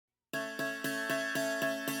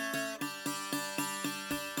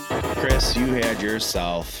Kris, you had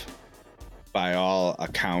yourself, by all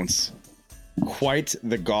accounts, quite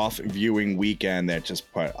the golf viewing weekend that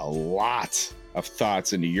just put a lot of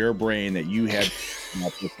thoughts into your brain that you had in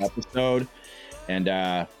this episode. And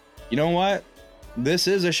you know what? This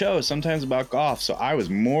is a show sometimes about golf, so I was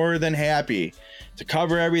more than happy to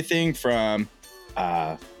cover everything from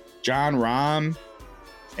Jon Rahm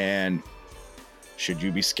and should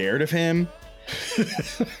you be scared of him?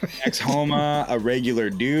 Ex-Homa, a regular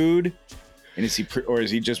dude, and is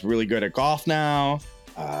he just really good at golf now?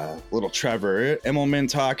 Little Trevor Immelman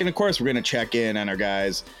talk, and of course we're gonna check in on our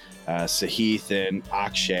guys Sahith and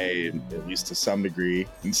Akshay, at least to some degree,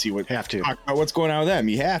 and see what talk about what's going on with them.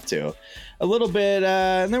 You have to a little bit,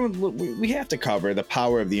 and then we have to cover the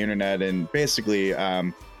power of the internet and basically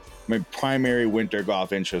my primary winter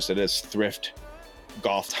golf interest. It is thrift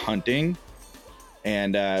golf hunting.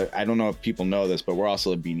 And I don't know if people know this, but we're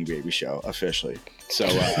also a Beanie Baby show officially. So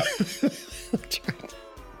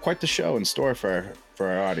quite the show in store for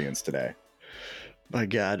our audience today. My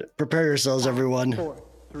God. Prepare yourselves, everyone. 4,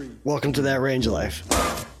 3. Welcome to That Range Life.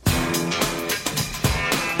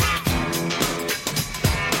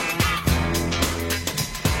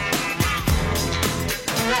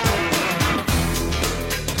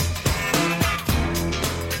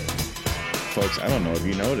 Folks, I don't know if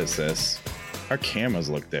you noticed this. Our cameras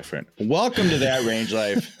look different. Welcome to That Range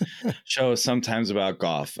Life show, sometimes about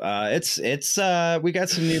golf. It's we got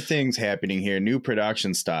some new things happening here, new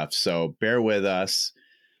production stuff. So bear with us.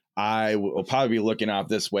 I will probably be looking off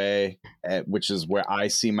this way, which is where I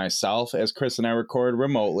see myself as Kris and I record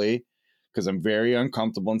remotely, because I'm very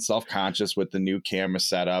uncomfortable and self-conscious with the new camera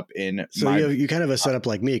setup. So you kind of have a setup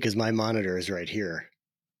like me, because my monitor is right here,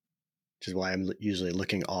 which is why I'm usually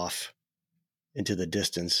looking off into the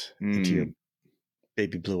distance, into your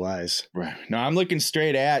baby blue eyes. Right. No, I'm looking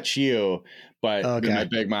straight at you, but my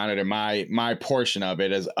big monitor, my portion of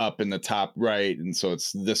it is up in the top right, and so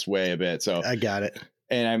it's this way a bit. So I got it.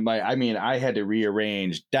 And I'm like, I had to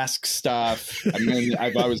rearrange desk stuff.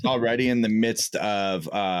 I was already in the midst of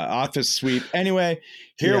office sweep. Anyway,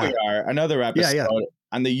 here we are, another episode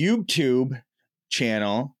on the YouTube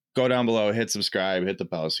channel. Go down below, hit subscribe, hit the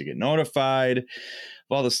bell so you get notified of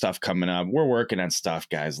all the stuff coming up. We're working on stuff,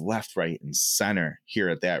 guys, left, right, and center here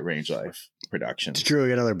at That Range Life Productions. It's true. We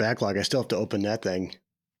got another backlog. I still have to open that thing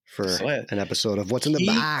for an episode of What's in the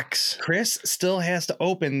Box. Kris still has to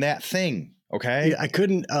open that thing. Okay. Yeah, I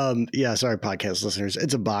couldn't. Sorry, podcast listeners.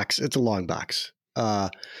 It's a box. It's a long box. I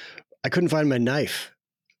couldn't find my knife.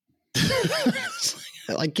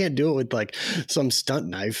 I can't do it with like some stunt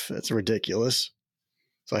knife. That's ridiculous.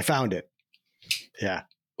 So I found it. Yeah.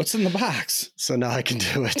 What's in the box? So now I can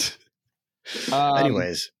do it.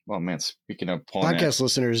 Anyways. Well, man, speaking of podcast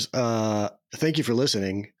listeners, thank you for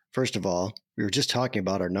listening. First of all, we were just talking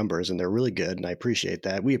about our numbers and they're really good. And I appreciate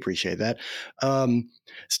that. We appreciate that.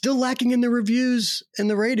 Still lacking in the reviews and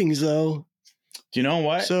the ratings though. Do you know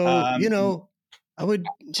what? So, I would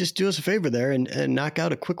just do us a favor there and knock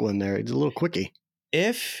out a quick one there. It's a little quickie.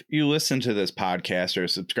 If you listen to this podcast or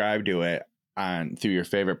subscribe to it through your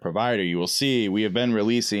favorite provider, you will see we have been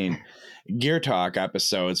releasing Gear Talk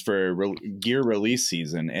episodes for gear release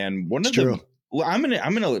season. And one of them, I'm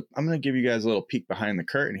gonna give you guys a little peek behind the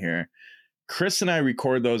curtain here. Kris and I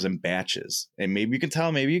record those in batches, and maybe you can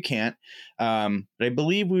tell, maybe you can't. But I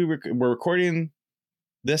believe we're recording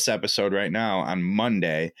this episode right now on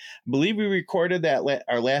Monday. I believe we recorded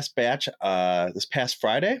our last batch this past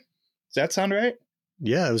Friday. Does that sound right?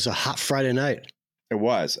 Yeah, it was a hot Friday night. It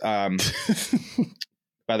was. By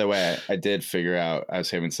the way, I did figure out I was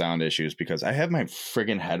having sound issues because I have my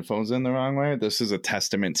friggin' headphones in the wrong way. This is a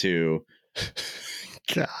testament to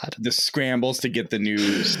the scrambles to get the new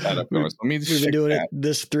setup going. We've been doing it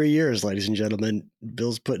this 3 years, ladies and gentlemen.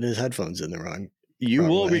 Bill's putting his headphones in the wrong. You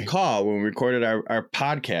will recall when we recorded our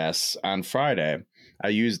podcasts on Friday, I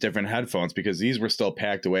used different headphones because these were still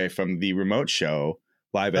packed away from the remote show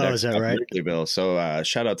live at Wrigleyville. So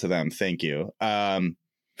shout out to them. Thank you.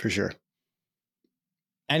 For sure.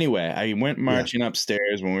 Anyway, I went marching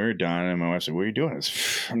upstairs when we were done, and my wife said, "What are you doing?"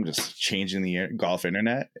 I'm just changing the golf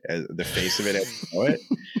internet, the face of it as you know it.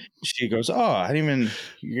 She goes, "Oh, I didn't even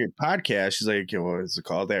your podcast." She's like, "What is it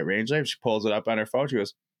called? That Range Life?" She pulls it up on her phone. She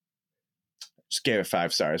goes, "Just gave it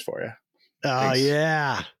 5 stars for you." Oh, thanks.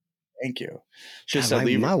 Yeah. Thank you.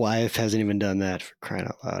 My wife hasn't even done that, for crying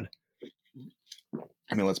out loud.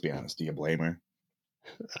 I mean, let's be honest. Do you blame her?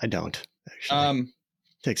 I don't, actually.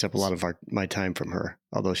 Takes up a lot of my time from her,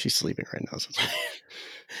 although she's sleeping right now. So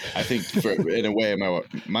I think in a way,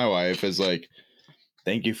 my wife is like,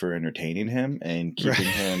 thank you for entertaining him and keeping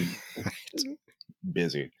him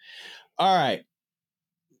busy. All right.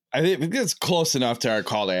 I think it's close enough to our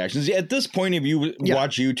call to actions. At this point, if you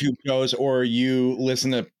watch YouTube shows or you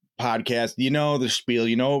listen to podcasts, you know the spiel,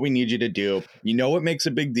 you know what we need you to do. You know what makes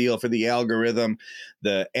a big deal for the algorithm,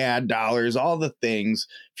 the ad dollars, all the things,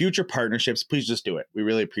 future partnerships. Please just do it. We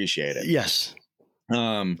really appreciate it. Yes.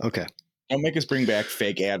 Okay. Don't make us bring back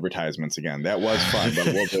fake advertisements again. That was fun, but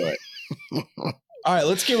we'll do it. All right,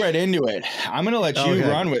 let's get right into it. I'm going to let you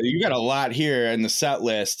run with it. You got a lot here in the set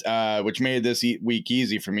list, which made this week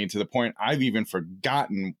easy for me to the point I've even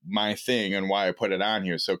forgotten my thing and why I put it on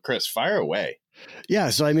here. So, Kris, fire away. Yeah,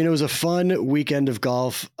 so I mean, it was a fun weekend of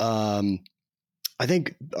golf. I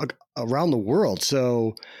think around the world.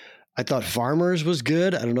 So I thought Farmers was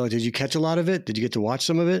good. I don't know. Did you catch a lot of it? Did you get to watch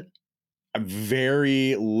some of it?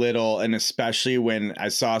 Very little, and especially when I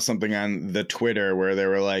saw something on the Twitter where they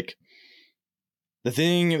were like, the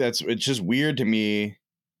thing it's just weird to me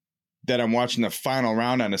that I'm watching the final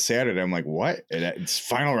round on a Saturday. I'm like, what? It's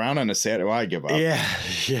final round on a Saturday? Well, I give up.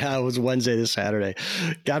 Yeah, it was Wednesday to Saturday.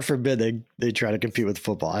 God forbid they try to compete with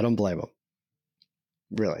football. I don't blame them.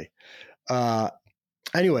 Really.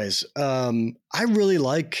 Anyways, I really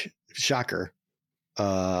like Shocker.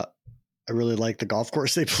 I really like the golf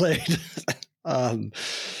course they played.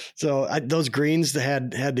 Those greens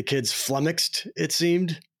that had the kids flummoxed, it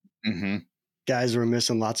seemed. Mm-hmm. Guys were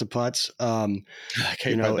missing lots of putts. That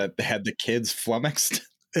they had the kids flummoxed.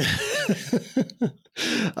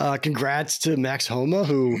 Congrats to Max Homa,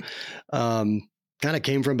 who kind of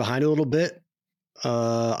came from behind a little bit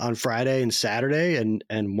on Friday and Saturday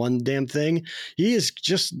and one damn thing. He's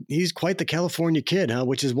quite the California kid, huh?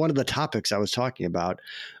 Which is one of the topics I was talking about.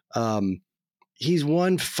 He's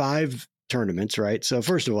won 5 tournaments, right? So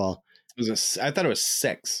first of all, I thought it was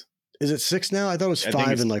 6. Is it 6 now? I thought it was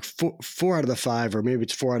 5, and like four out of the 5, or maybe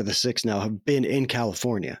it's 4 out of the 6 now have been in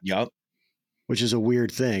California. Yep. Which is a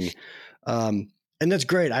weird thing. And that's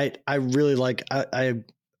great. I really like, I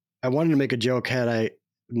wanted to make a joke had I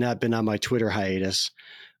not been on my Twitter hiatus.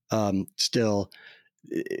 Still,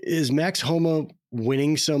 is Max Homa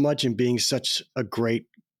winning so much and being such a great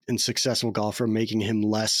and successful golfer, making him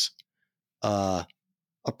less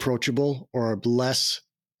approachable or less,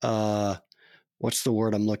 what's the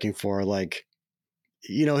word I'm looking for? Like,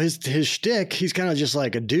 his shtick, he's kind of just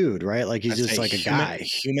like a dude, right? Like he's just like a guy.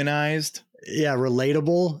 Humanized. Yeah,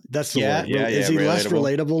 relatable. That's the word. Yeah, is he relatable. Less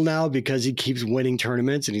relatable now because he keeps winning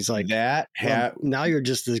tournaments and he's like, now you're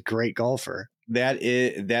just this great golfer. That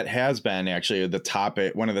has been actually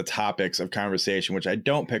one of the topics of conversation, which I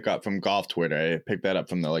don't pick up from golf Twitter. I pick that up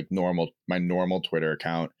from my normal Twitter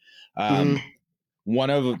account. One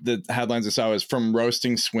of the headlines I saw was from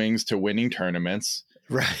roasting swings to winning tournaments.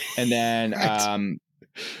 Right. And then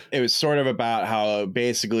it was sort of about how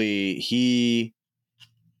basically he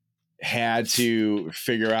had to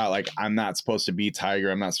figure out, like, I'm not supposed to be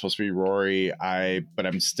Tiger. I'm not supposed to be Rory. But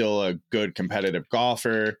I'm still a good competitive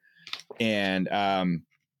golfer. And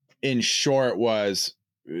in short was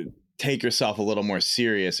take yourself a little more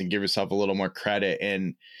serious and give yourself a little more credit,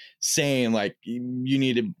 and saying like you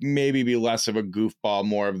need to maybe be less of a goofball,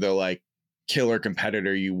 more of the like killer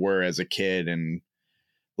competitor you were as a kid, and a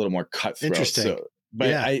little more cutthroat. Interesting.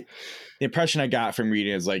 The impression I got from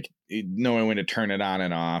reading is like knowing when to turn it on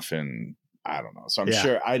and off, and I don't know. So I'm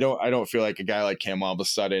sure I don't feel like a guy like him all of a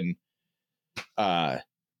sudden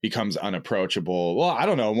becomes unapproachable. Well, I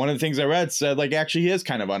don't know. One of the things I read said like actually he is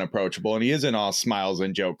kind of unapproachable, and he isn't all smiles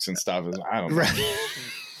and jokes and stuff. I don't know. Right.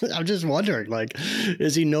 I'm just wondering, like,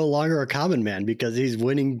 is he no longer a common man because he's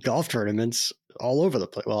winning golf tournaments all over the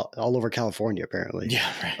place? Well, all over California, apparently.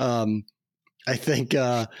 Yeah. Right. I think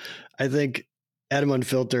Adam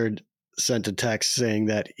Unfiltered sent a text saying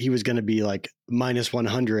that he was going to be like minus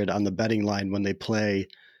 100 on the betting line when they play.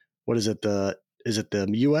 What is it? Is it the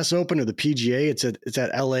U.S. Open or the PGA? It's at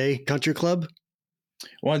L.A. Country Club.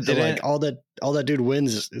 Well, so like all that dude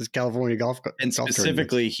wins is California golf. And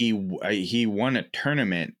specifically, he won a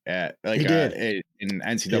tournament at like in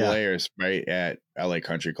NCAA right at LA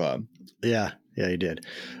Country Club. Yeah, he did.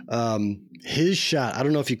 His shot. I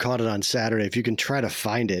don't know if you caught it on Saturday. If you can try to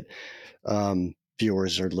find it,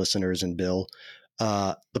 viewers or listeners, and Bill,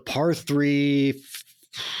 the par 3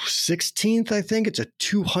 16th. I think it's a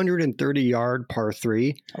 230-yard par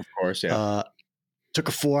 3. Of course, yeah. Took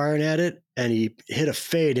a 4-iron at it, and he hit a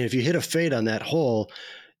fade. And if you hit a fade on that hole,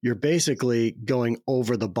 you're basically going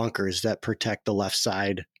over the bunkers that protect the left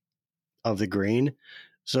side of the green.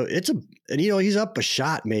 So he's up a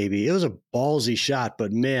shot maybe. It was a ballsy shot,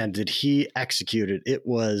 but man, did he execute it. That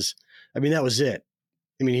was it.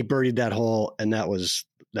 I mean, he birdied that hole, and that was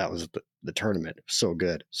the tournament. So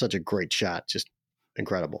good. Such a great shot. Just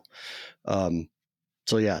incredible. So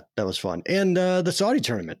So yeah, that was fun. And the Saudi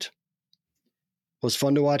tournament was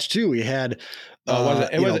fun to watch too. We had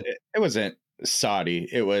it wasn't Saudi.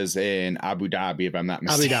 It was in Abu Dhabi, if I'm not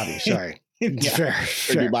mistaken. Abu Dhabi, sorry. Yeah. Fair.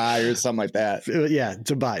 Or Dubai or something like that. Yeah,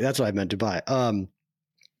 Dubai. That's what I meant, Dubai.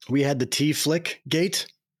 We had the T flick gate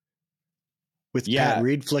with Pat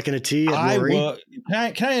Reed flicking a T at Rory.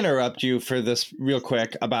 Can I interrupt you for this real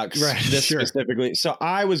quick about this specifically? So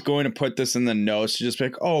I was going to put this in the notes to just be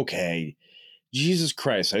like, okay, Jesus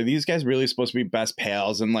Christ, are these guys really supposed to be best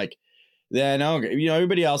pals? And like, then,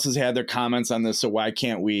 everybody else has had their comments on this, so why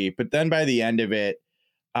can't we? But then by the end of it,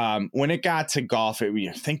 when it got to golf,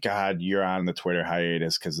 thank God you're on the Twitter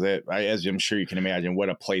hiatus, because as I'm sure you can imagine, what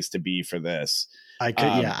a place to be for this. I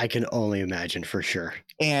can only imagine for sure.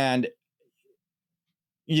 And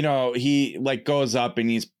he like goes up and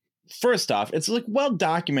he's, first off, it's like well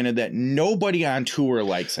documented that nobody on tour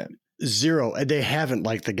likes him. Zero. They haven't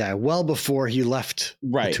liked the guy well before he left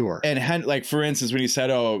the tour. And like, for instance, when he said,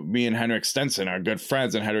 "Oh, me and Henrik Stenson are good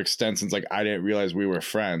friends," and Henrik Stenson's like, "I didn't realize we were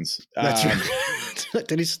friends." That's right.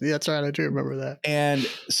 That's right. I do remember that. And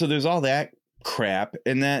so there's all that crap,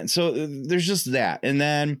 and then so there's just that, and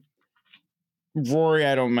then Rory,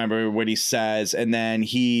 I don't remember what he says, and then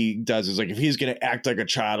he does is like, if he's gonna act like a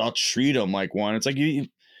child, I'll treat him like one. It's like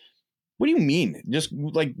what do you mean? Just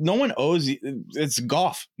like no one owes you. It's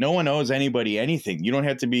golf. No one owes anybody anything. You don't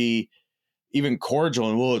have to be even cordial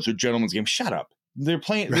and, well, it's a gentleman's game. Shut up. They're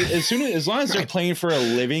playing as long as they're playing for a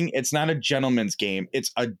living. It's not a gentleman's game.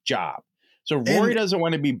 It's a job. So Rory doesn't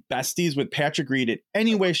want to be besties with Patrick Reed in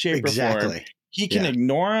any way, shape, or form. He can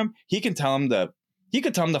ignore him. He can tell him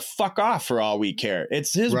to fuck off for all we care.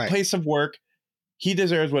 It's his place of work. He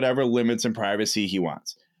deserves whatever limits and privacy he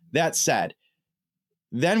wants. That said,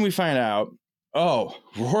 then we find out,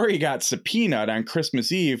 Rory got subpoenaed on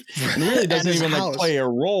Christmas Eve and really doesn't even like play a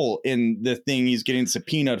role in the thing he's getting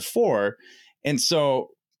subpoenaed for. And so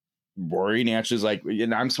Rory naturally is like,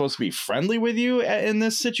 I'm supposed to be friendly with you in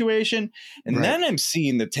this situation. And then I'm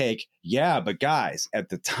seeing the take. Yeah, but guys, at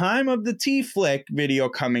the time of the T-Flick video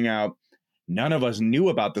coming out, none of us knew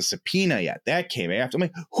about the subpoena yet. That came after. I'm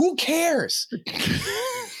like, who cares?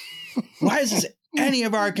 Why is this any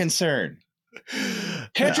of our concern?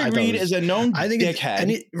 Patrick Reed is a known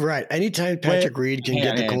dickhead. Anytime Patrick Reed can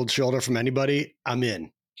get the cold shoulder from anybody, I'm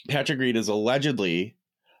in. Patrick Reed is allegedly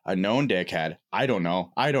a known dickhead. I don't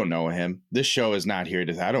know him. This show is not here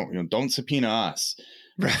to. Don't subpoena us.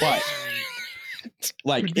 But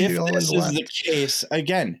like, if this is the case,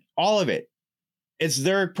 again, all of it, it's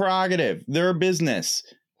their prerogative, their business.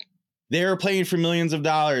 They're paying for millions of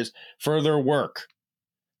dollars for their work.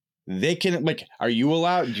 They can, like, are you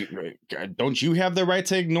allowed? Don't you have the right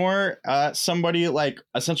to ignore somebody like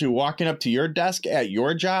essentially walking up to your desk at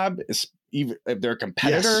your job, even if they're a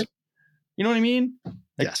competitor? Yes. You know what I mean?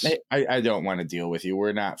 Like, yes. I don't want to deal with you.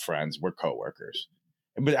 We're not friends. We're coworkers.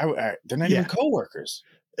 But they're not even coworkers.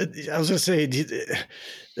 I was going to say,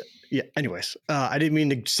 yeah. Anyways, I didn't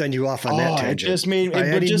mean to send you off on that tangent.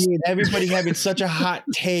 Everybody having such a hot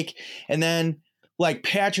take, and then. Like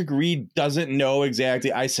Patrick Reed doesn't know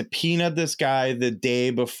exactly. I subpoenaed this guy the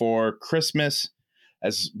day before Christmas,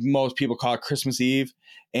 as most people call it, Christmas Eve.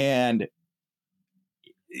 And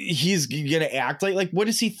he's going to act like what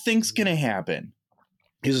does he think's going to happen?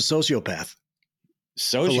 He's a sociopath.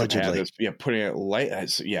 Sociopath. Yeah. Putting it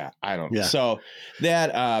light. Yeah. I don't know. Yeah. So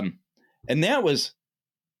that, and that was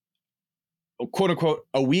quote unquote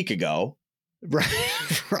a week ago.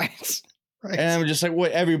 Right. Right. And I'm just like,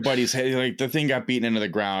 what everybody's like, the thing got beaten into the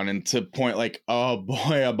ground, and to point like, oh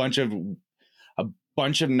boy, a bunch of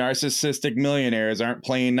narcissistic millionaires aren't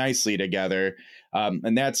playing nicely together.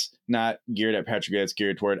 And that's not geared at Patrick. It's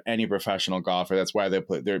geared toward any professional golfer. That's why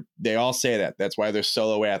they all say that. That's why they're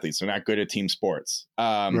solo athletes. They're not good at team sports.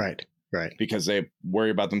 Right. Because they worry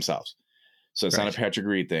about themselves. So it's not a Patrick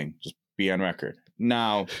Reed thing. Just be on record.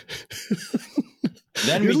 Now,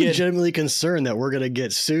 then you're legitimately concerned that we're going to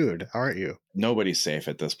get sued, aren't you? Nobody's safe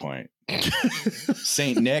at this point.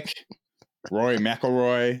 Saint Nick, Rory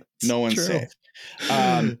McIlroy, no one's safe.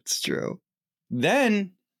 It's true.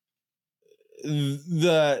 Then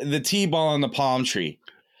the T-ball on the palm tree.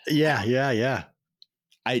 Yeah.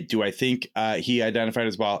 I think he identified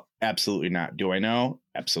his ball? Absolutely not. Do I know?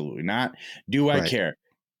 Absolutely not. Do I care?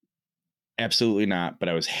 Absolutely not. But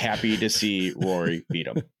I was happy to see Rory beat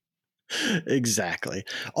him. Exactly.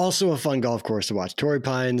 Also a fun golf course to watch. Torrey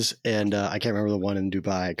Pines, and I can't remember the one in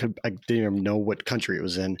Dubai. I didn't even know what country it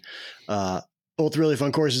was in. Both really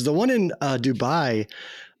fun courses. The one in Dubai,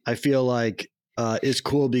 I feel like is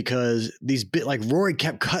cool because like Rory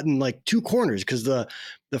kept cutting like two corners because the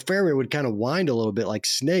fairway would kind of wind a little bit like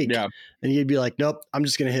snake. Yeah. And he'd be like, nope, I'm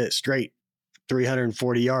just going to hit it straight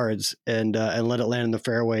 340 yards and let it land in the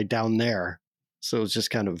fairway down there. So it's just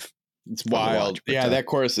kind of, it's wild. Watch, yeah. That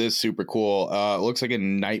course is super cool. It looks like a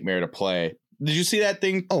nightmare to play. Did you see that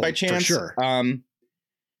thing by chance? For sure.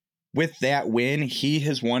 With that win, he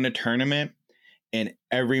has won a tournament in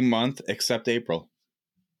every month except April.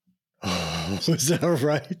 Oh, is that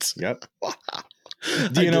right? Yep. Wow.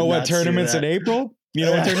 Do you know what tournament's in April? You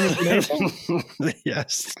know what tournament's in April?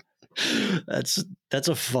 Yes. That's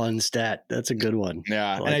a fun stat. That's a good one.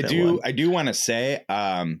 Yeah. Like, and I do want to say,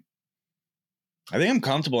 I think I'm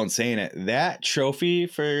comfortable in saying it. That trophy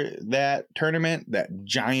for that tournament, that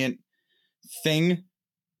giant thing,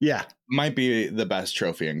 might be the best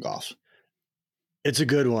trophy in golf. It's a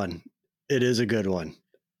good one. It is a good one.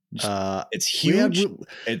 It's huge.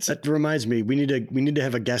 That reminds me, we need to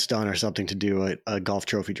have a guest on or something to do a golf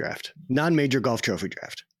trophy draft, non-major golf trophy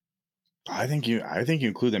draft. I think you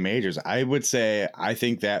include the majors. I would say, I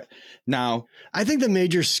think the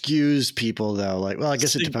major skews people though. Like, well, I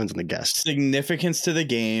guess it depends on the guest. Significance to the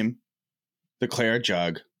game, declare a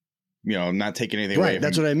jug. You know, I'm not taking anything away. Right.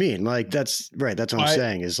 That's what I mean. Like, that's right. That's what I'm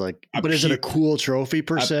saying is like, but is it a cool trophy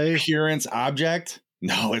per se? Appearance object?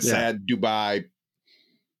 No, it's at Dubai.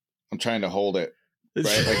 I'm trying to hold it right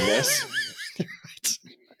like this.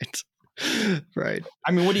 Right.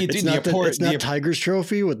 I mean, what do you do? It's not Tiger's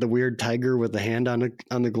trophy with the weird tiger with the hand on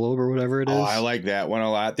the globe or whatever it is. Oh, I like that one a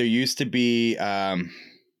lot. There used to be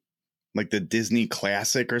like the Disney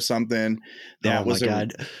Classic or something. That was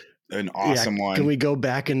an awesome one. Can we go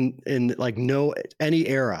back in like any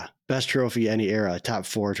era? Best trophy, any era, top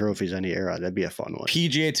 4 trophies, any era. That'd be a fun one.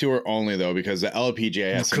 PGA Tour only though, because the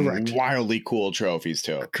LPGA has some wildly cool trophies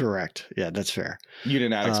too. Correct. Yeah, that's fair. You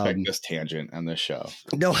did not expect this tangent on this show.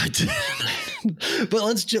 No, I didn't. But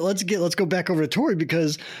let's go back over to Torrey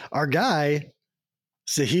because our guy,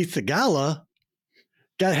 Sahith Theegala,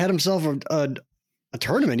 had himself a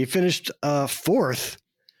tournament. He finished 4th,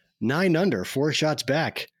 9 under, 4 shots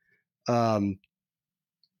back.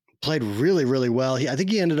 Played really, really well. I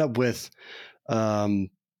think he ended up with, I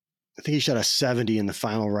think he shot a 70 in the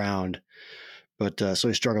final round, but so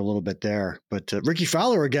he struggled a little bit there. But Rick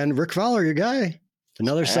Fowler, your guy,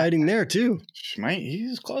 another sighting there too.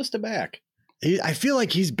 He's close to back. I feel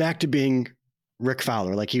like he's back to being Rick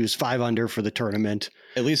Fowler. Like he was 5 under for the tournament,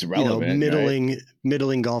 at least relevant,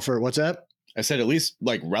 middling golfer. What's that? I said at least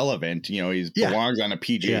like relevant. You know, he belongs on a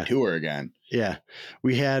PGA Tour again. Yeah,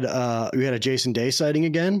 we had a Jason Day sighting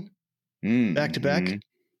again, back to back.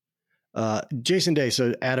 Jason Day.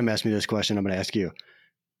 So Adam asked me this question. I'm going to ask you.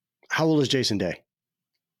 How old is Jason Day?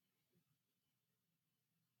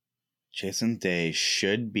 Jason Day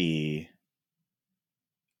should be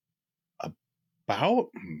about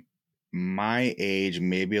my age,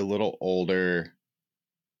 maybe a little older.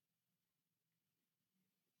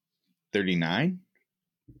 39?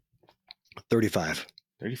 35.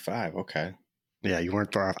 35. Okay. Yeah, you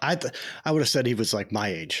weren't far off. I would have said he was like my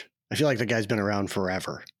age. I feel like the guy's been around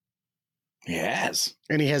forever. Yes.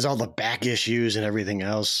 And he has all the back issues and everything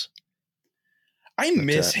else. I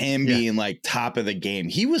miss him being like top of the game.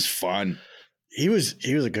 He was fun. He was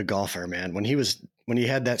a good golfer, man. When he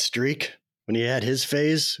had that streak, when he had his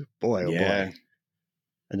phase, boy, oh boy.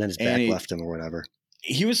 And then his back left him or whatever.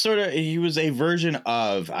 He was a version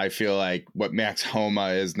of, I feel like, what Max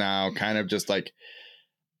Homa is now, kind of just like,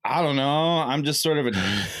 I don't know. I'm just sort of a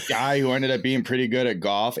guy who ended up being pretty good at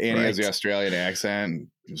golf, and he has the Australian accent.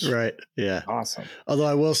 Right. Yeah. Awesome. Although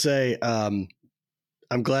I will say, I'm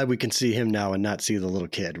glad we can see him now and not see the little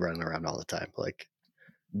kid running around all the time. Like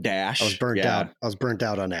Dash. I was burnt out. I was burnt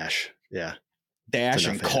out on Ash. Yeah. Dash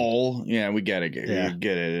and Cole. Yeah, we get it. You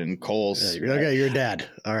get it. And Cole's. Yeah, okay, you're dad.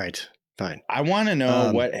 All right. Fine. I want to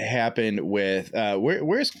know what happened with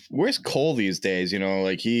where's Cole these days? You know,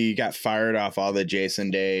 like he got fired off all the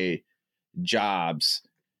Jason Day jobs,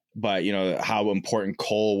 but you know how important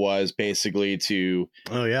Cole was basically to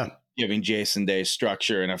giving Jason Day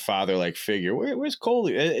structure and a father-like figure. Where's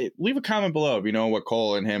Cole? Leave a comment below if you know what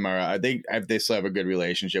Cole and him are. They still have a good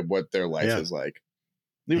relationship. What their life is like.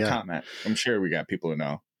 Leave a comment. I'm sure we got people to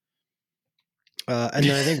know. And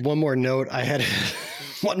then I think one more note I had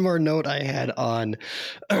on,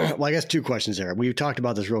 well, I guess 2 questions there. We talked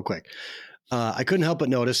about this real quick. I couldn't help but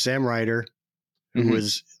notice Sam Ryder, who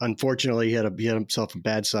was unfortunately he had himself a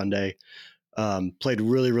bad Sunday, played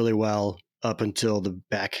really, really well up until the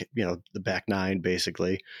back 9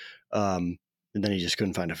 basically. And then he just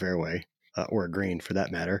couldn't find a fairway or a green for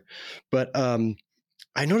that matter. But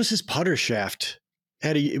I noticed his putter shaft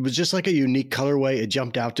it was just like a unique colorway. It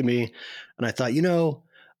jumped out to me. And I thought,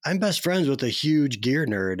 I'm best friends with a huge gear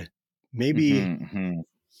nerd.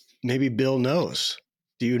 Maybe Bill knows.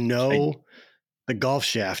 Do you know the golf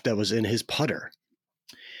shaft that was in his putter?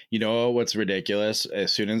 You know what's ridiculous?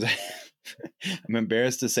 As soon as I'm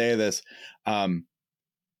embarrassed to say this,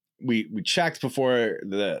 we checked before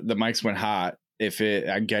the mics went hot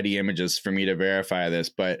I Getty images for me to verify this,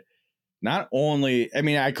 but not only, I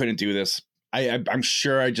mean, I couldn't do this. I'm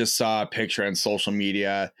sure I just saw a picture on social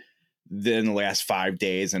media in the last 5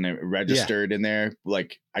 days and it registered in there.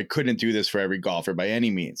 Like, I couldn't do this for every golfer by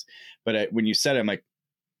any means. But when you said it, I'm like,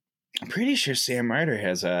 I'm pretty sure Sam Ryder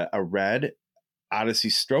has a red Odyssey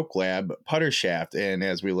Stroke Lab putter shaft. And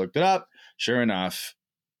as we looked it up, sure enough,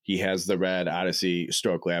 he has the red Odyssey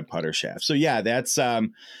Stroke Lab putter shaft. So yeah, that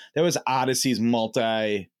was Odyssey's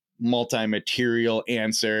multi-material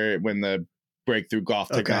answer when the Breakthrough Golf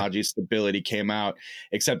Technology Stability came out,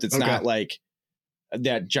 except it's not like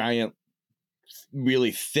that giant,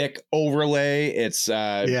 really thick overlay. It's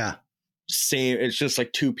same. It's just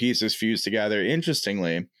like two pieces fused together.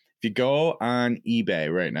 Interestingly, if you go on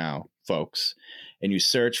eBay right now, folks, and you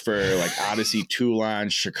search for like Odyssey Toulon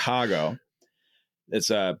Chicago, it's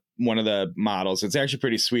one of the models. It's actually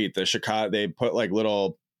pretty sweet. The Chicago, they put like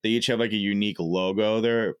they each have like a unique logo,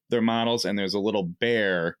 their models, and there's a little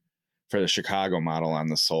bear for the Chicago model on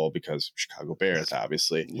the sole because Chicago Bears,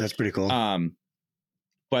 obviously. That's pretty cool.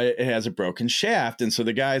 But it has a broken shaft, and so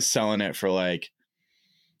the guy's selling it for like,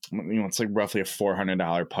 it's like roughly a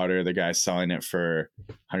 $400 putter. The guy's selling it for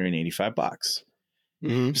 $185.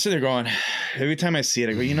 Mm-hmm. So they're going, every time I see it,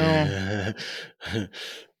 I go,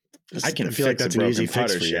 I can feel like that's an easy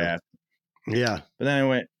putter shaft. Yeah. But then I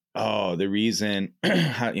went, the reason,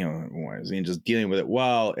 why is he just dealing with it?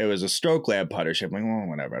 Well, it was a Stroke Lab putter shaft. I'm like, well,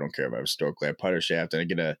 whatever. I don't care about a Stroke Lab putter shaft. And I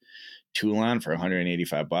get a Toulon for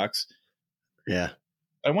 $185. Yeah.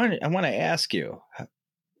 I want to ask you,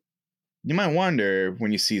 you might wonder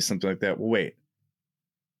when you see something like that, well, wait,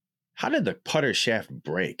 how did the putter shaft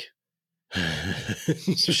break?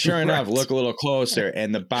 So sure enough, look a little closer,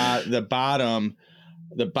 and the bottom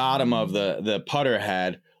of the putter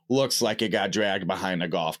head looks like it got dragged behind a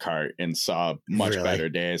golf cart and saw much better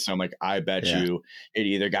days. So I'm like, I bet you it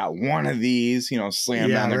either got one of these,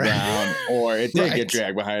 slammed on the ground, or it did get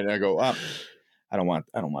dragged behind it. I go, I don't want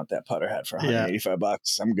that putter head for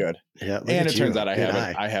 $185. I'm good. Yeah, and it turns out I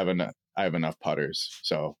have enough putters.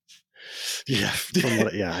 So yeah,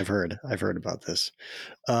 I've heard about this.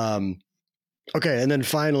 Okay, and then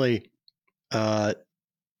finally,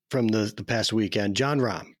 from the past weekend, Jon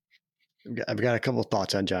Rahm. I've got a couple of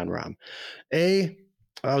thoughts on Jon Rahm.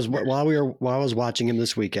 While I was watching him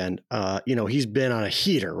this weekend, he's been on a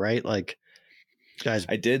heater, right? Like, guys,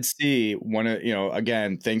 I did see one of,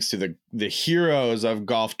 again, thanks to the heroes of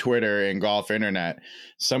golf Twitter and golf internet,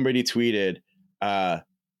 somebody tweeted,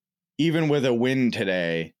 even with a win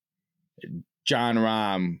today, Jon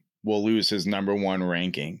Rahm will lose his number one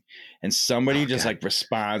ranking. And somebody just like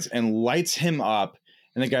responds and lights him up.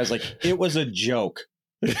 And the guy's like, it was a joke.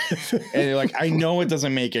 And you're like, I know it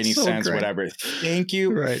doesn't make any sense, great. Whatever. Thank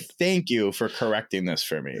you. Right. Thank you for correcting this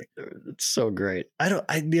for me. It's so great.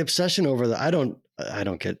 The obsession over I don't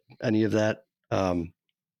get any of that. I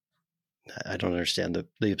don't understand the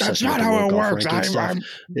obsession. That's not how it works. I'm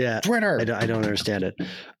Twitter. I don't understand it.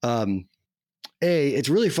 It's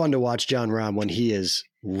really fun to watch Jon Rahm when he is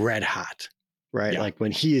red hot, right? Yeah. Like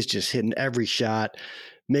when he is just hitting every shot,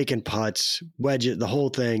 making putts, wedge it, the whole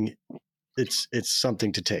thing. It's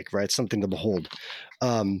something to take, right? Something to behold.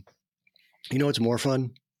 What's more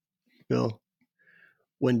fun, Bill?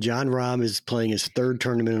 When Jon Rahm is playing his third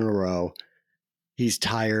tournament in a row, he's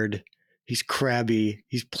tired, he's crabby,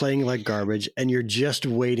 he's playing like garbage, and you're just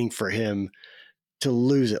waiting for him to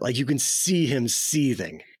lose it. Like you can see him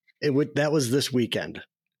seething. That was this weekend.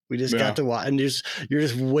 We just got to watch, and you're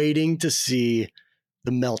just waiting to see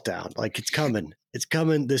the meltdown. Like it's coming. It's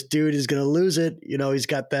coming. This dude is going to lose it. He's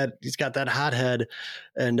got that hot head,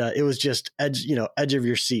 and it was just edge of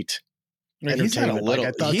your seat. He's not a little. Like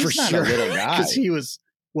I thought he's not a little guy because he was.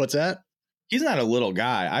 What's that? He's not a little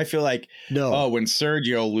guy. I feel like when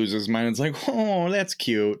Sergio loses mind, it's like, oh, that's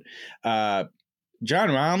cute. Jon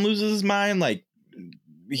Rahm loses his mind, like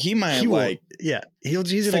he might he's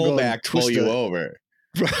gonna go back, pull you over,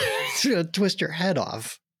 he's gonna twist your head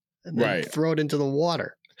off, and then throw it into the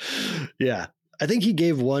water. Yeah. I think he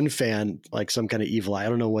gave one fan like some kind of evil eye. I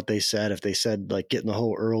don't know what they said, if they said like get in the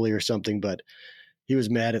hole early or something, but he was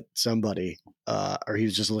mad at somebody or he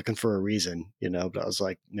was just looking for a reason, but I was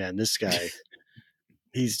like, man, this guy,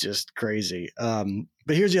 he's just crazy. But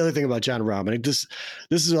here's the other thing about Jon Rahm. This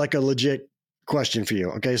is like a legit question for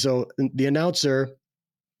you. Okay. So the announcer,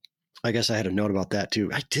 I guess I had a note about that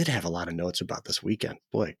too. I did have a lot of notes about this weekend.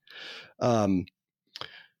 Boy. One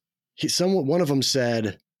of them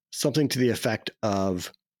said something to the effect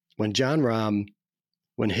of when Jon Rahm,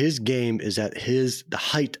 when his game is at the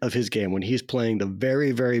height of his game, when he's playing the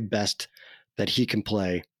very, very best that he can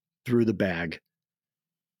play through the bag,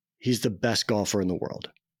 he's the best golfer in the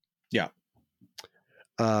world. Yeah.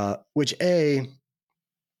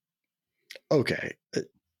 Okay,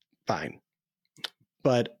 fine.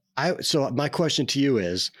 But so my question to you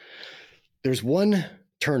is, there's one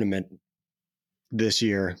tournament this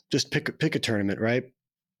year, just pick a tournament, right?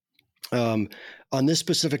 On this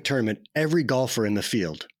specific tournament, every golfer in the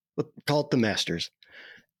field, call it the Masters,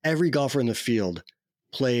 every golfer in the field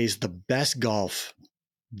plays the best golf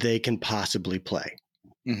they can possibly play.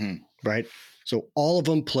 Mm-hmm. Right? So all of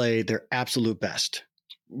them play their absolute best.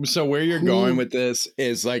 So where you're going with this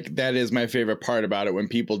is like, that is my favorite part about it when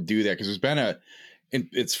people do that. Because there's been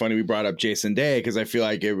it's funny we brought up Jason Day because I feel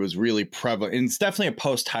like it was really prevalent. And it's definitely a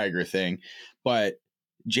post-Tiger thing. But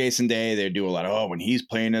Jason Day, they do a lot of, when he's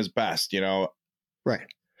playing his best, Right.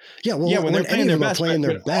 Yeah. Well, yeah, when they're playing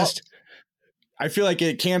their best, I feel like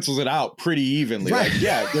it cancels it out pretty evenly. Right. Like,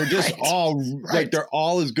 yeah, they're just all like, they're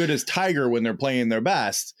all as good as Tiger when they're playing their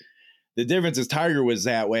best. The difference is Tiger was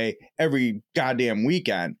that way every goddamn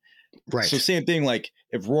weekend. Right. So same thing, like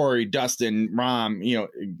if Rory, Dustin, Rahm,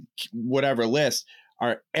 whatever list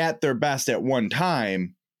are at their best at one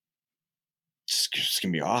time, it's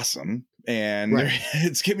going to be awesome. And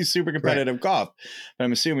it's going to be super competitive golf. But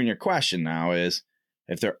I'm assuming your question now is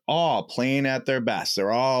if they're all playing at their best,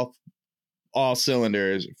 they're all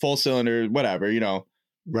cylinders, full cylinders, whatever,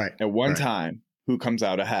 at one time, who comes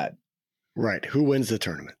out ahead? Right. Who wins the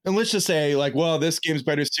tournament? And let's just say like, well, this game's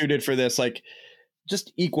better suited for this. Like,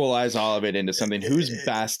 just equalize all of it into something. Who's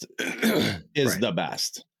best is the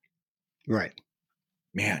best. Right.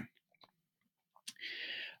 Man.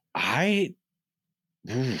 I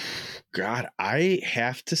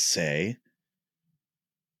have to say,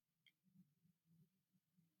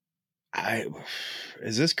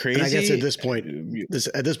 is this crazy? And I guess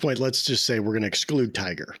at this point, let's just say we're going to exclude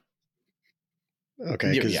Tiger.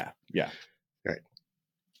 Okay. Yeah. Right.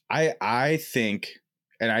 I think,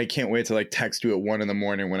 and I can't wait to like text you at 1 a.m.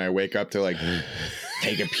 when I wake up to like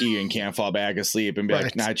take a pee and can't fall back asleep and be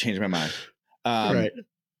like, nah, I changed my mind. Right.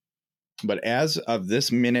 But as of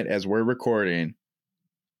this minute, as we're recording,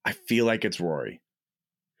 I feel like it's Rory.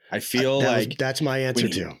 I feel that's my answer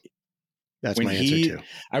too. That's my answer too.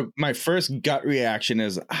 My first gut reaction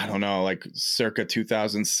is, I don't know, like circa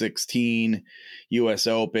 2016 US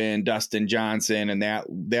Open, Dustin Johnson, and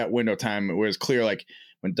that window time where it's clear, like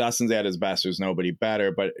when Dustin's at his best, there's nobody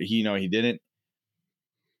better. But he didn't.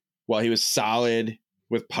 Well, he was solid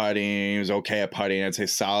with putting. He was okay at putting. I'd say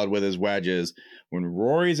solid with his wedges. When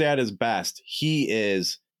Rory's at his best, he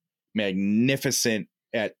is magnificent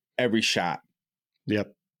at every shot.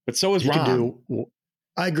 Yep. But so is Rahm.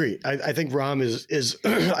 I agree. I think Rahm is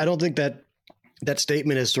I don't think that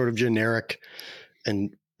statement is sort of generic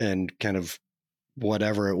and kind of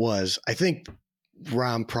whatever it was. I think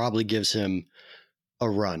Rahm probably gives him a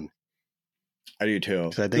run. I do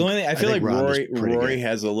too. I feel like Rory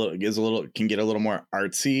has can get a little more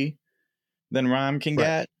artsy than Rahm can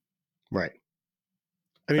get. Right.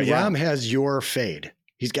 I mean, Rahm has your fade.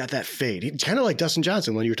 He's got that fade. He's kind of like Dustin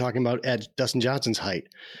Johnson when you were talking about at Dustin Johnson's height.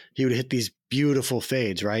 He would hit these beautiful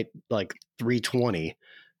fades, right? Like 320,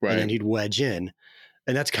 and then he'd wedge in.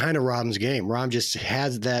 And that's kind of Rahm's game. Rahm just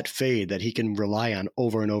has that fade that he can rely on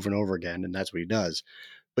over and over and over again, and that's what he does.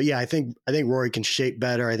 But yeah, I think Rory can shape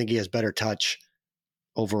better. I think he has better touch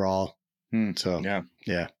overall. So yeah,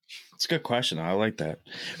 it's a good question. I like that.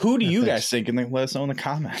 Who do you guys think? And then let us know in the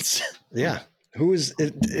comments. Yeah, who is?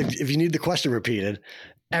 If you need the question repeated,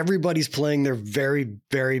 everybody's playing their very,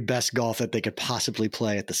 very best golf that they could possibly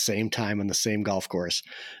play at the same time on the same golf course,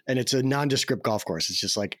 and it's a nondescript golf course. It's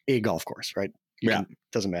just like a golf course, right?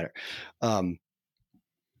 Doesn't matter.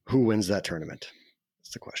 Who wins that tournament?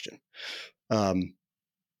 That's the question.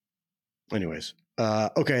 Anyways,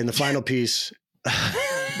 okay. And the final piece,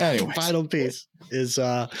 the final piece is,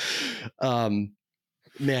 man,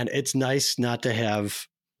 it's nice not to have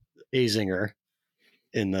Azinger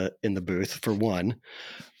in the booth for one.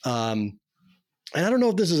 And I don't know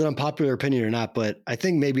if this is an unpopular opinion or not, but I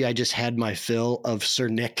think maybe I just had my fill of Sir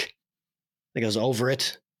Nick. I think I was over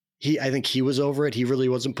it. I think he was over it. He really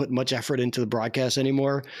wasn't putting much effort into the broadcast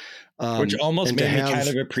anymore. Which almost made me kind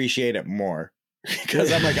of appreciate it more.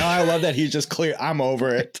 Because I'm like, oh, I love that he's just clear. I'm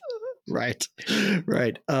over it. Right.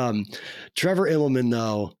 Trevor Immelman,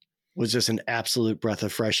 though, was just an absolute breath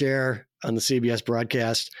of fresh air on the CBS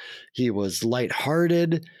broadcast. He was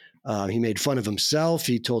lighthearted. He made fun of himself.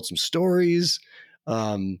 He told some stories.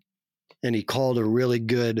 And he called a really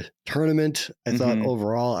good tournament. I thought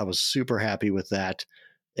overall, I was super happy with that.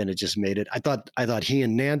 And it just made it. I thought he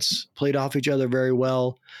and Nance played off each other very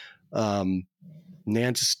well.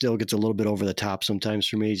 Nance still gets a little bit over the top sometimes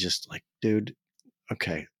for me. Just like, dude,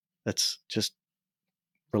 okay, let's just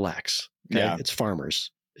relax. Okay? Yeah. It's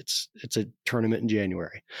Farmers. It's a tournament in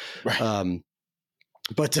January. Right.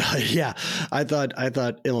 But yeah, I thought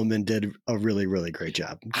Immelman did a really, really great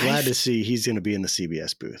job. Glad to see he's going to be in the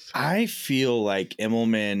CBS booth. I feel like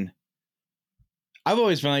Immelman, I've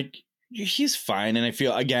always been like, he's fine. And I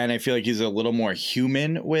feel like he's a little more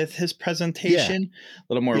human with his presentation, a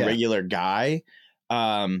little more regular guy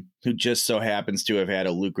who just so happens to have had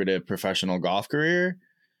a lucrative professional golf career.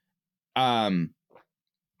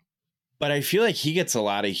 But I feel like he gets a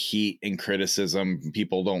lot of heat and criticism.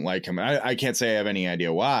 People don't like him. I can't say I have any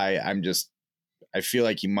idea why. I feel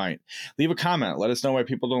like he might. Leave a comment. Let us know why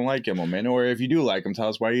people don't like him, or if you do like him, tell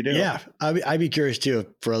us why you do. Yeah, I'd be curious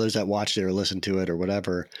too for others that watched it or listened to it or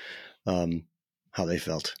whatever, how they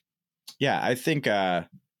felt. Yeah, I think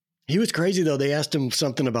he was crazy though. They asked him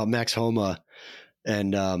something about Max Homa,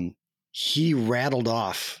 and he rattled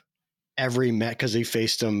off every match because he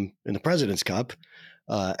faced him in the President's Cup.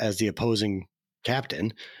 As the opposing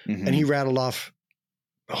captain, and he rattled off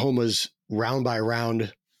Homa's round by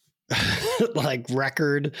round like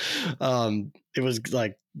record. It was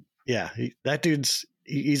like, yeah, that dude's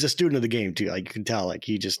he's a student of the game too. Like you can tell, like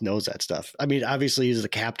he just knows that stuff. I mean, obviously he's the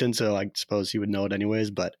captain, so I suppose he would know it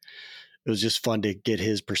anyways. But it was just fun to get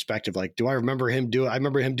his perspective. Like, I remember him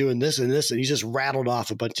doing this and this, and he just rattled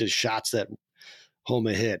off a bunch of shots that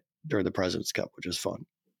Homa hit during the President's Cup, which was fun.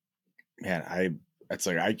 Man, it's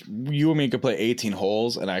like you and me could play 18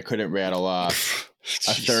 holes and I couldn't rattle off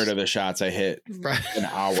a third of the shots I hit an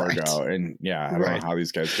hour ago. And I don't know how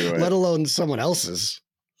these guys do it. Let alone someone else's.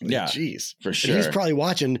 Yeah. Jeez. For sure. And he's probably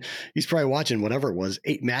watching whatever it was,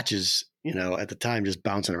 8 matches, at the time, just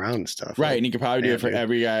bouncing around and stuff. Right. And he could probably do it for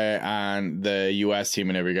every guy on the US team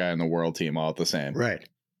and every guy on the world team all at the same. Right.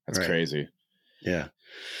 That's crazy. Yeah.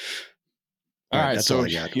 All right, so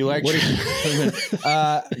you like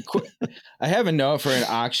I have a note for an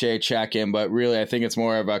Akshay check-in, but really I think it's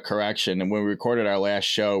more of a correction. And when we recorded our last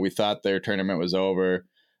show, we thought their tournament was over.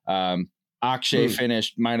 Akshay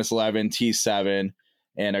finished -11 T7,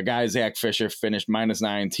 and our guy Zach Fisher finished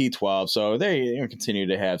 -9 T12. So they continue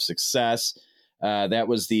to have success. That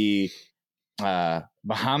was the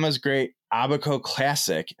Bahamas Great Abaco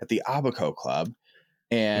Classic at the Abaco Club.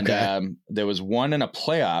 And there was one in a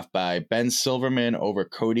playoff by Ben Silverman over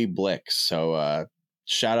Cody Blick. So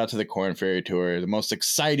shout out to the Corn Ferry Tour, the most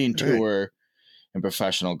exciting tour in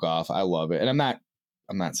professional golf. I love it. And I'm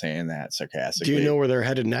not saying that sarcastically. Do you know where they're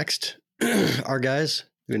headed next? Our guys?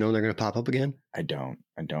 Do you know when they're going to pop up again? I don't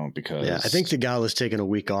because I think the gal is taking a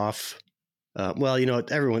week off. Well,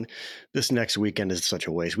 everyone, this next weekend is such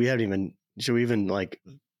a waste. Should we even like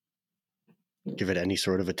give it any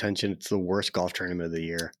sort of attention? It's the worst golf tournament of the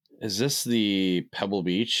year. Is this the Pebble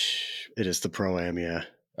Beach? It is the Pro-Am, yeah.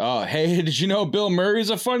 Oh, hey, did you know Bill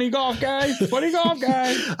Murray's a funny golf guy?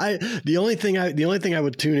 The only thing I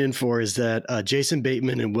would tune in for is that Jason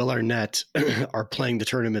Bateman and Will Arnett are playing the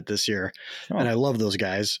tournament this year. And I love those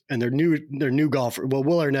guys. And they're new golfer. Well,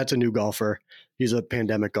 Will Arnett's a new golfer. He's a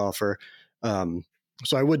pandemic golfer.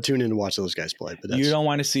 So I would tune in to watch those guys play. But you don't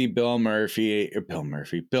want to see Bill Murray in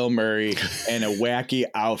a wacky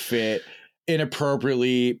outfit,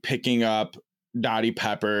 inappropriately picking up Dottie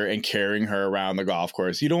Pepper and carrying her around the golf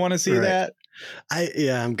course. You don't want to see that?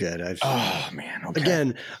 I'm good. Oh man. Okay.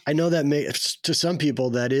 Again, I know that to some people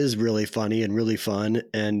that is really funny and really fun,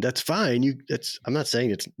 and that's fine. I'm not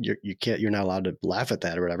saying you're not allowed to laugh at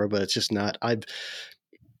that or whatever, but it's just not.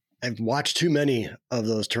 I've watched too many of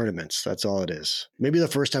those tournaments. That's all it is. Maybe the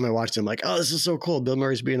first time I watched them, like, oh, this is so cool. Bill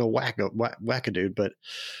Murray's being a wackadude, but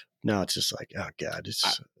no, it's just like, oh God.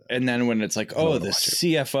 And then when it's like, the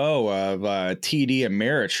CFO of TD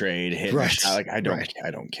Ameritrade hit a shot, like I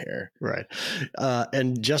don't care. Right.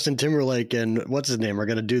 And Justin Timberlake and what's his name are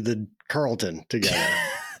going to do the Carlton together.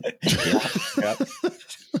 Yep.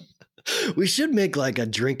 We should make like a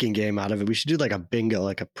drinking game out of it. We should do like a bingo,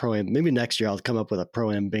 like a Pro-Am. Maybe next year I'll come up with a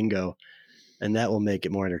Pro-Am bingo, and that will make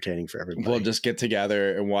it more entertaining for everybody. We'll just get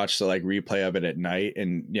together and watch the replay of it at night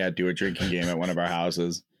and do a drinking game at one of our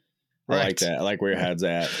houses. I like that. I like where your head's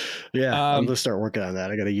at. Yeah. I'm going to start working on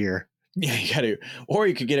that. I got a year. Yeah, you got to. Or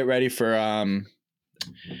you could get it ready for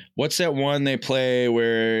What's that one they play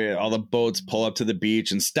where all the boats pull up to the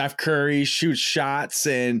beach and Steph Curry shoots shots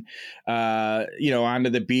and onto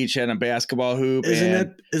the beach and a basketball hoop?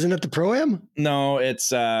 Isn't that the Pro-Am? No, it's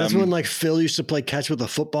that's when like Phil used to play catch with a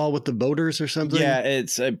football with the boaters or something. Yeah,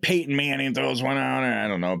 it's Peyton Manning throws one out, or I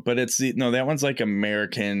don't know, but that one's like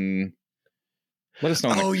American. Let us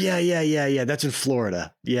know. Oh yeah. That's in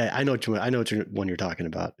Florida. Yeah, I know which one you're talking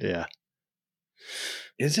about. Yeah.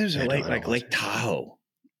 Is there like Lake Tahoe?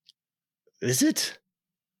 Is it?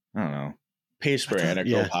 I don't know. Paige Spray and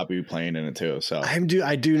Go Poppy playing in it too. So I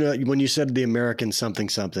do know when you said the American something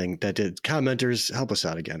that did. Commenters, help us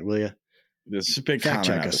out again, will you? This is a big fact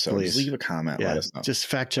check us, please. Leave a comment. Yeah, let us know. Just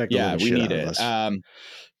fact check. Yeah, we need it.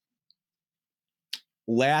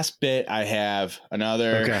 Last bit, I have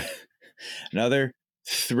another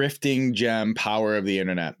thrifting gem, power of the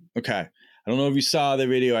internet. Okay, I don't know if you saw the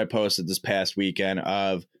video I posted this past weekend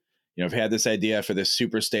of, I've had this idea for this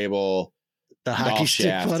super stable. The hockey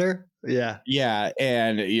stick putter? Yeah. Yeah.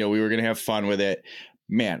 And, we were going to have fun with it.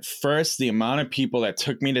 Man, first, the amount of people that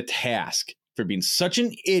took me to task for being such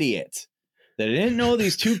an idiot that I didn't know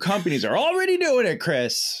these two companies are already doing it,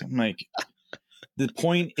 Kris. I'm like, the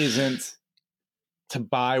point isn't to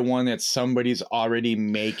buy one that somebody's already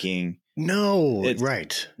making. No, it's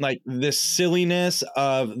right. Like the silliness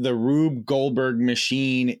of the Rube Goldberg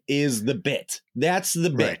machine is the bit. That's the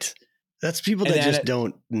bit. Right. That's people that just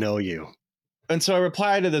don't know you. And so I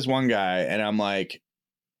replied to this one guy and I'm like,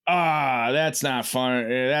 that's not fun.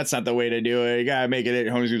 That's not the way to do it. You got to make it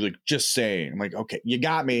at home. He was like, just saying. I'm like, okay, you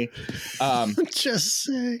got me. Just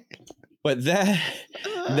saying. But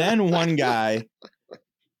then one guy,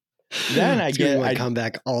 I come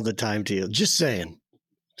back all the time to you. Just saying.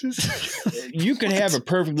 You can have a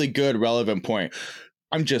perfectly good, relevant point.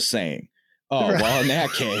 I'm just saying. Oh, right. Well, in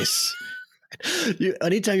that case.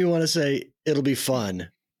 Anytime you want to say it'll be fun,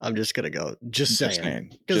 I'm just going to go, just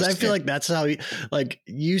saying. Because I feel like that's how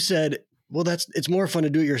you said, well, it's more fun to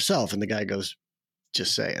do it yourself. And the guy goes,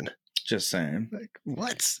 just saying. Just saying. Like,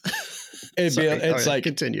 what? It's like,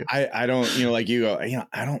 continue. I don't, like you go,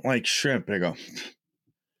 I don't like shrimp. I go,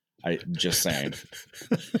 just saying.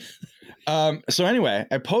 So anyway,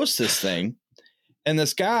 I post this thing and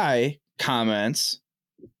this guy comments,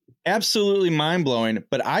 absolutely mind blowing,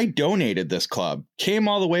 but I donated this club. Came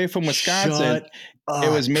all the way from Wisconsin. It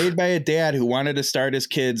was made by a dad who wanted to start his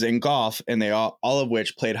kids in golf, and they all of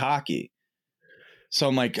which played hockey. So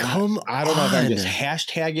I'm like, I don't know if I'm just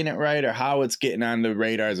hashtagging it right or how it's getting on the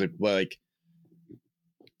radars. Like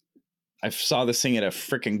I saw this thing at a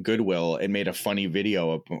freaking Goodwill and made a funny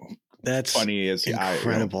video of. That's funny as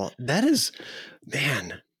incredible. That is,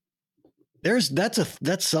 man. There's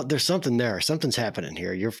something there. Something's happening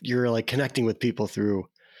here. You're like connecting with people through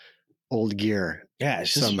old gear. Yeah,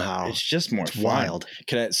 somehow it's just more fun. Wild.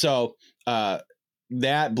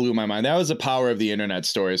 That blew my mind. That was the power of the internet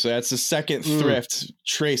story. So that's the second thrift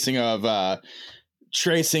tracing of the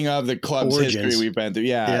club's origins. History we've been through.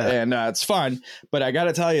 Yeah. And it's fun. But I got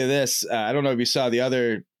to tell you this. I don't know if you saw the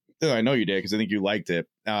other. I know you did because I think you liked it.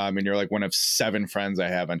 And you're like one of 7 friends I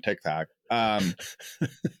have on TikTok.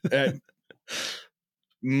 It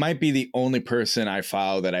might be the only person I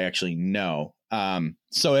follow that I actually know.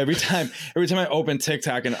 So every time I open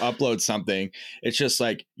TikTok and upload something, it's just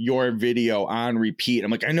like your video on repeat.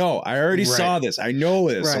 I'm like, I know, I already saw this. I know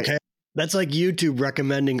this. Right. Okay. That's like YouTube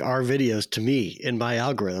recommending our videos to me in my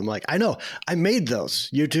algorithm. Like, I know I made those.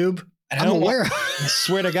 YouTube. I'm aware. I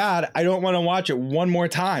swear to God, I don't want to watch it one more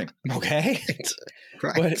time. Okay.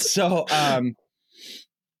 Right. But so,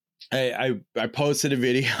 I posted a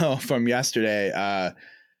video from yesterday.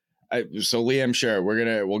 So Liam, sure,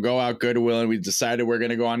 we'll go out Goodwill, and we decided we're going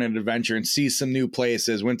to go on an adventure and see some new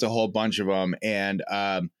places. Went to a whole bunch of them. And,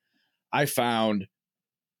 I found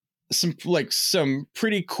some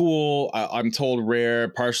pretty cool, I'm told rare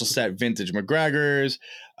partial set vintage McGregor's,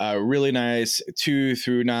 really nice 2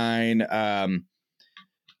 through 9,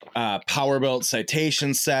 Powerbuilt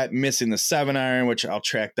citation set, missing the 7-iron, which I'll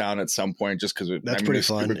track down at some point just because that's pretty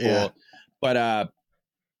fun. Cool. Yeah. But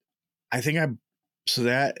I think so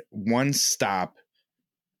that one stop,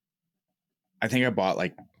 I think I bought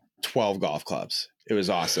like 12 golf clubs. It was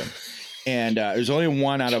awesome. And there's only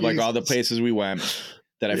one out of like all the places we went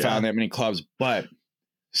that I found that many clubs, but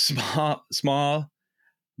small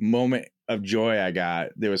moment of joy I got.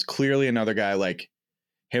 There was clearly another guy, like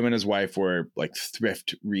him and his wife were like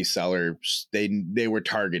thrift resellers. They were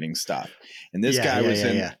targeting stuff. And this guy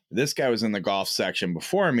was in the golf section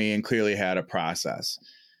before me and clearly had a process.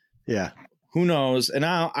 Yeah. Who knows? And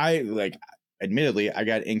now admittedly, I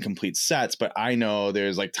got incomplete sets, but I know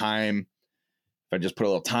there's like time. If I just put a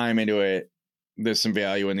little time into it, there's some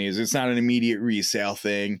value in these. It's not an immediate resale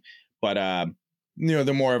thing, but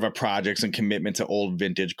they're more of a projects and commitment to old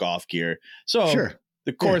vintage golf gear. So sure.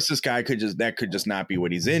 Of course, this guy could just not be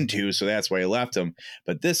what he's into. So that's why he left him.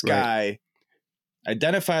 But this guy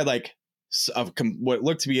identified like what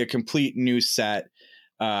looked to be a complete new set,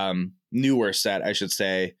 newer set, I should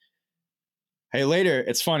say. Hey,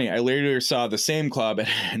 it's funny. I later saw the same club at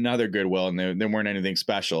another Goodwill, and there weren't anything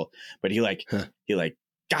special, but he got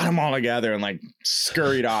them all together and like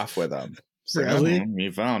scurried off with them. So, really? He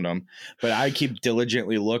found them, but I keep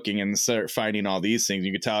diligently looking and start finding all these things.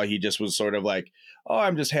 You could tell he just was sort of like, oh,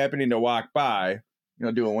 I'm just happening to walk by,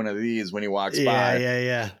 doing one of these when he walks by.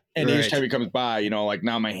 Yeah. And each time he comes by, like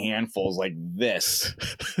now my handful's like this.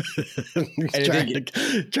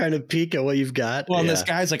 trying to peek at what you've got. Well, and this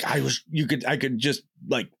guy's like, I could just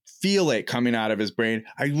like feel it coming out of his brain.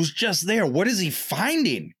 I was just there. What is he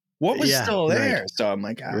finding? What was still there? Right. So I'm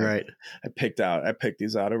like, I picked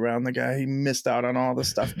these out around the guy. He missed out on all the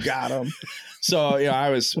stuff. Got him. So,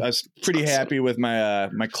 I was pretty happy with my,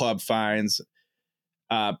 my club finds.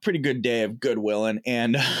 Pretty good day of Goodwilling.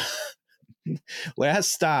 And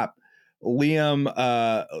last stop, young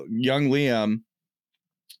Liam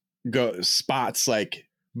spots like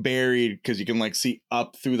buried, because you can like see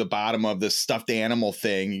up through the bottom of this stuffed animal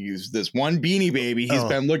thing. He's this one Beanie Baby he's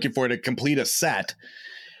been looking for to complete a set.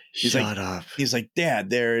 Shut up. He's like, Dad,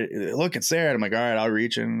 there, look, it's there. And I'm like, all right, I'll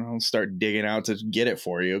reach and I'll start digging out to get it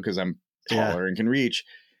for you, because I'm taller and can reach.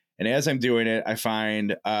 And as I'm doing it, I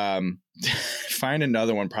find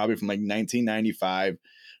another one, probably from like 1995,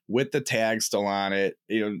 with the tag still on it.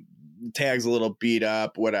 The tag's a little beat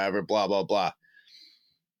up, whatever, blah, blah, blah.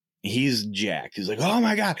 He's jacked. He's like, oh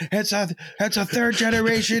my God, that's a third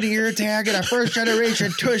generation ear tag and a first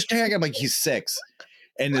generation tush tag. I'm like, he's 6.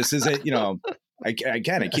 And this is it, I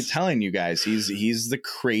keep telling you guys, he's the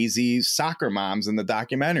crazy soccer moms in the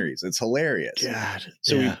documentaries. It's hilarious. God.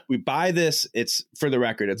 So we buy this. It's, for the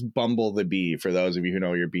record, it's Bumble the Bee, for those of you who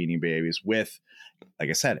know your Beanie Babies, with, like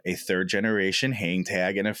I said, a third generation hang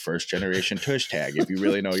tag and a first generation tush tag, if you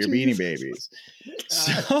really know your Beanie Babies.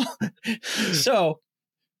 So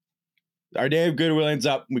our day of Goodwilling's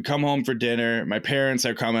up. We come home for dinner. My parents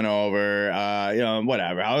are coming over.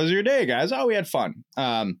 Whatever. How was your day, guys? Oh, we had fun.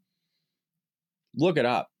 Look it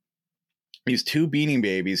up. These 2 Beanie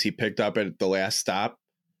Babies he picked up at the last stop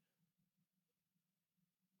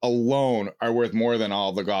alone are worth more than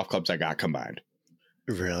all the golf clubs I got combined.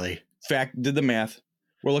 Really? In fact, did the math.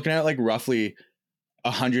 We're looking at like roughly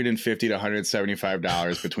 $150 to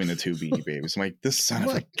 $175 between the 2 Beanie Babies. I'm like, this son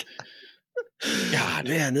of a... God,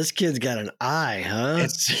 man, this kid's got an eye, huh?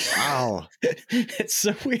 Wow. It's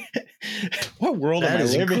so weird. What world am I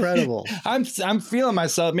living? That is incredible. I'm feeling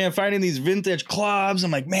myself, man, finding these vintage clubs.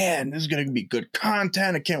 I'm like, man, this is going to be good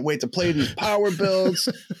content. I can't wait to play these power builds.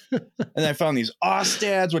 And I found these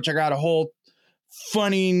Austads, which I got a whole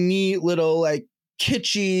funny, neat little like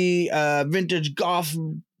kitschy vintage golf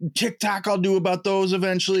TikTok I'll do about those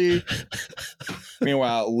eventually.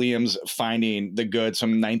 Meanwhile, Liam's finding the goods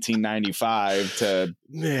from 1995 to,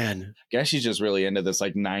 man, I guess he's just really into this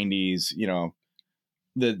like 90s,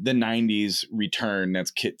 the 90s return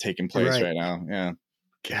that's taking place right now. Yeah.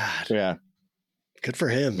 God. So, yeah. Good for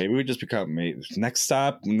him. Maybe we just become next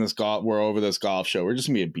stop when we're over this golf show. We're just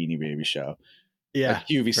gonna be a Beanie Baby show. Yeah. Like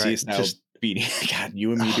QVC style. Just Beanie. God,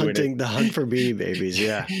 you and me doing the hunt for Beanie Babies.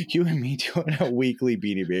 Yeah. You and me doing a weekly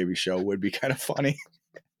Beanie Baby show would be kind of funny.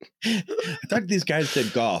 I thought these guys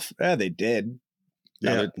did golf. Yeah, they did.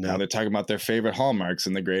 Now they're talking about their favorite hallmarks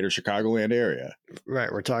in the greater Chicagoland area.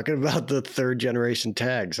 Right. We're talking about the third generation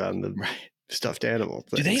tags on the stuffed animal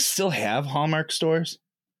things. Do they still have Hallmark stores?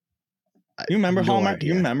 You remember Hallmark? Idea.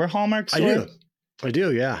 You remember Hallmark store? I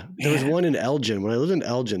do. Yeah. There was one in Elgin. When I lived in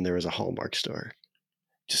Elgin, there was a Hallmark store.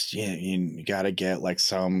 Just, you got to get like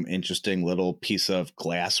some interesting little piece of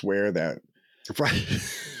glassware that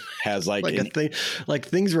has like a thing, like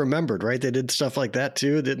Things Remembered, right? They did stuff like that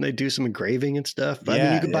too. Didn't they do some engraving and stuff? But, I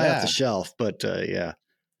mean, you could buy off the shelf, but yeah.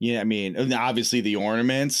 Yeah. I mean, obviously the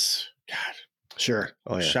ornaments. God. Sure.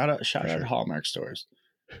 Oh yeah. Shout out Hallmark stores.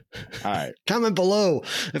 All right. Comment below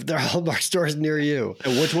if there are Hallmark stores near you.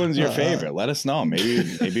 Which one's your favorite? Let us know.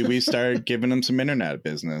 Maybe we start giving them some internet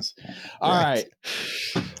business. All right.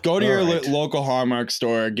 Go to your local Hallmark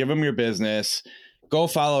store. Give them your business. Go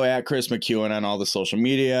follow at Kris McEwen on all the social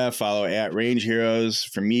media. Follow at Range Heroes.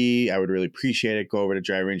 For me, I would really appreciate it. Go over to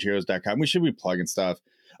driverangeheroes.com. We should be plugging stuff.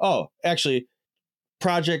 Oh, actually,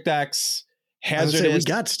 Project X. We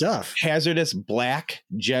got stuff. Hazardous Black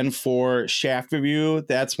Gen 4 shaft review.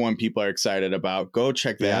 That's one people are excited about. Go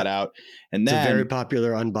check that out. And then it's a very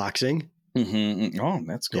popular unboxing. Mm-hmm. Oh,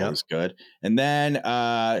 that's always good. And then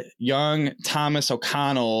young Thomas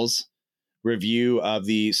O'Connell's review of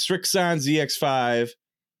the Strixon ZX5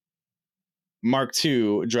 Mark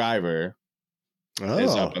II driver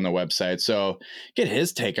is up on the website. So get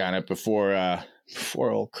his take on it before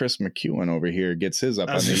old Chris McEwen over here gets his up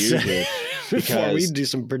on the YouTube. Before we do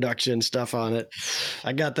some production stuff on it.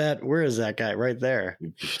 I got that. Where is that guy? Right there.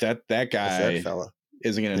 That guy, that fella,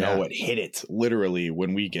 isn't going to know what hit it literally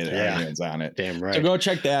when we get our hands on it. Damn right. So go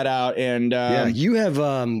check that out. And you have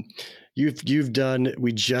you've done.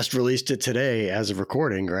 We just released it today as of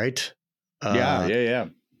recording, right? Yeah.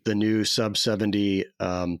 The new sub 70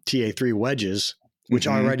 TA3 wedges, which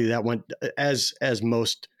already that went as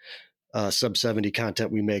most sub 70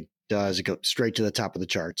 content we make does. It goes straight to the top of the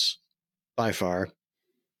charts. By far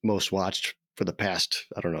most watched for the past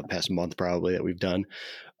month probably that we've done.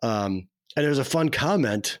 And there was a fun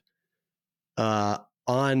comment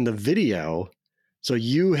on the video. So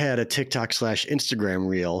you had a TikTok / Instagram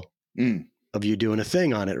reel of you doing a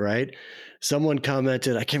thing on it, right? Someone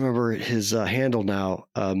commented, I can't remember his handle now.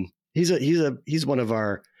 He's one of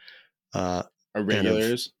our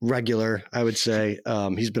regulars. Kind of regular, I would say.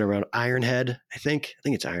 He's been around. Ironhead, I think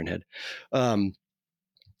it's Ironhead.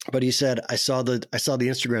 But he said, I saw the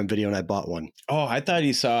Instagram video and I bought one. Oh, I thought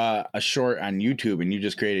he saw a short on YouTube and you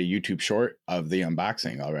just created a YouTube short of the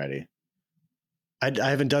unboxing already. I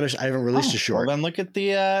haven't done it. I haven't released a short. Well, then look at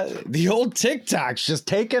the old TikToks just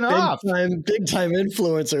taking off. Big time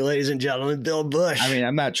influencer, ladies and gentlemen, Bill Bush. I mean,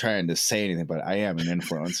 I'm not trying to say anything, but I am an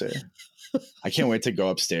influencer. I can't wait to go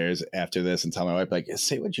upstairs after this and tell my wife, like,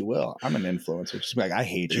 say what you will. I'm an influencer. Just be like, I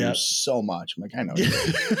hate you so much. I'm like, I know you.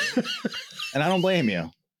 And I don't blame you.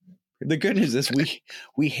 The good news is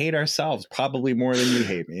we hate ourselves probably more than you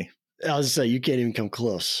hate me. I was say you can't even come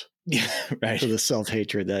close. Yeah, right. To the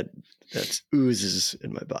self-hatred that oozes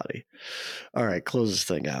in my body. All right, close this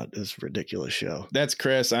thing out. This ridiculous show. That's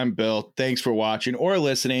Chris. I'm Bill. Thanks for watching or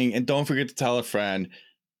listening. And don't forget to tell a friend.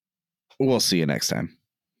 We'll see you next time.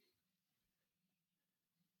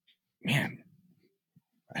 Man,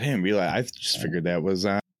 I didn't realize. I just figured that was